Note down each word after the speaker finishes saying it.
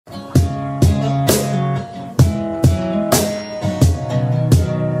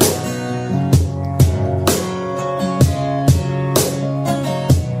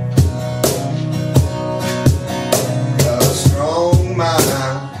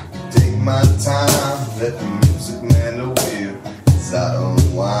my time, let the music man the wheel. As I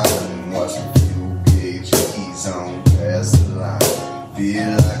unwind and watch the fuel gauge keys on past the line.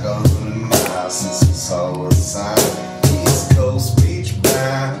 Feel like 100 miles since I saw a sign. East Coast beach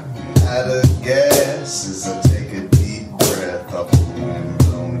bound, out of gas as I take a deep breath off the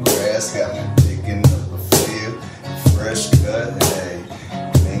wind-blown grass. Got me picking up a feel, fresh cut hay,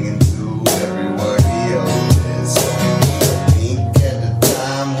 clinging to every word he always said. Think at the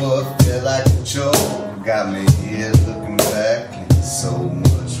time what felt like a chore got me here looking back and so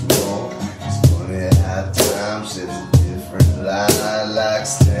much more. It's funny how time sheds a different light, like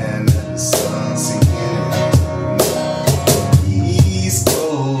standing at the sun sinking in. East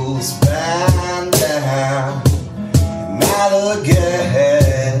Coast bound down and out of gas.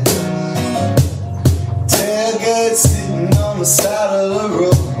 Tailgate sitting on the side of the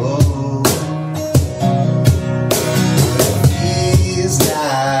road. These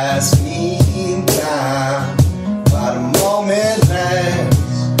nights meantime, by the moment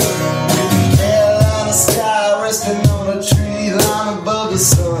lasts. With the Carolina sky resting on a tree line above the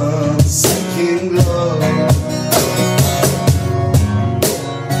sun sinking glow.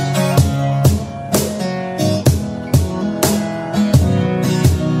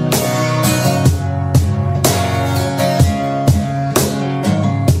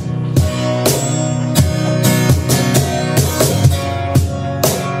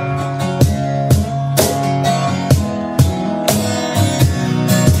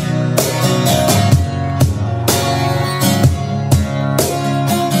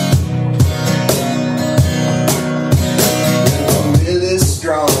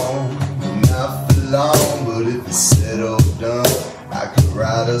 Long, but if it's said or done, I could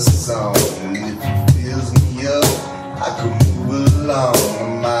write a song. And if it fills me up, I could move along. I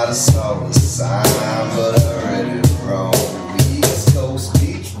might have saw a sign, but I read it wrong. East Coast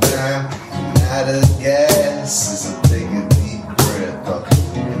beach bound and out of gas as I take a deep breath off the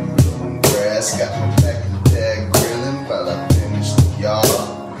wind-blown grass. Got my back to that grilling while I finish the yard.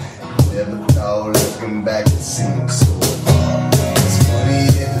 Never thought looking back it seemed so far. It's funny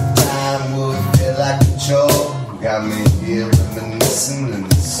at the time would feel like a chore. Got me here reminiscing and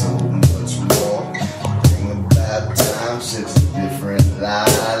there's so much more. Thing about time sheds a different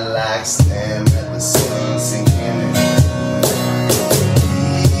light, like standing at the sun sinking in.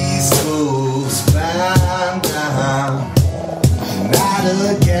 East Coast bound down and out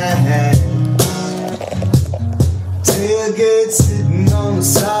of gas. Tailgate sitting on the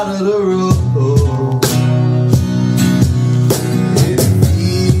side of the road.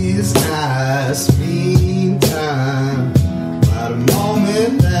 Meantime, by the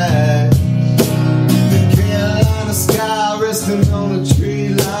moment that the Carolina sky resting on a tree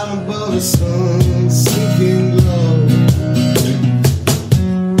line above the sun sinking low.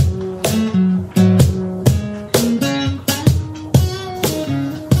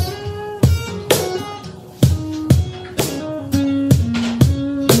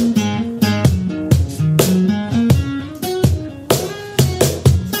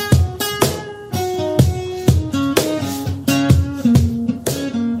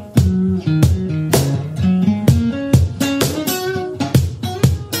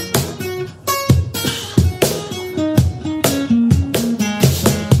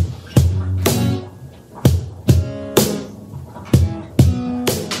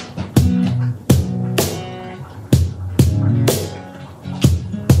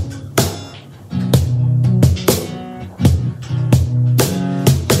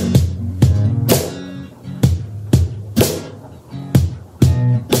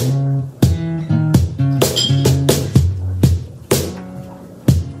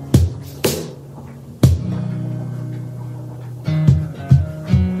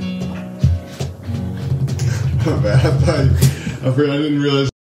 I didn't realize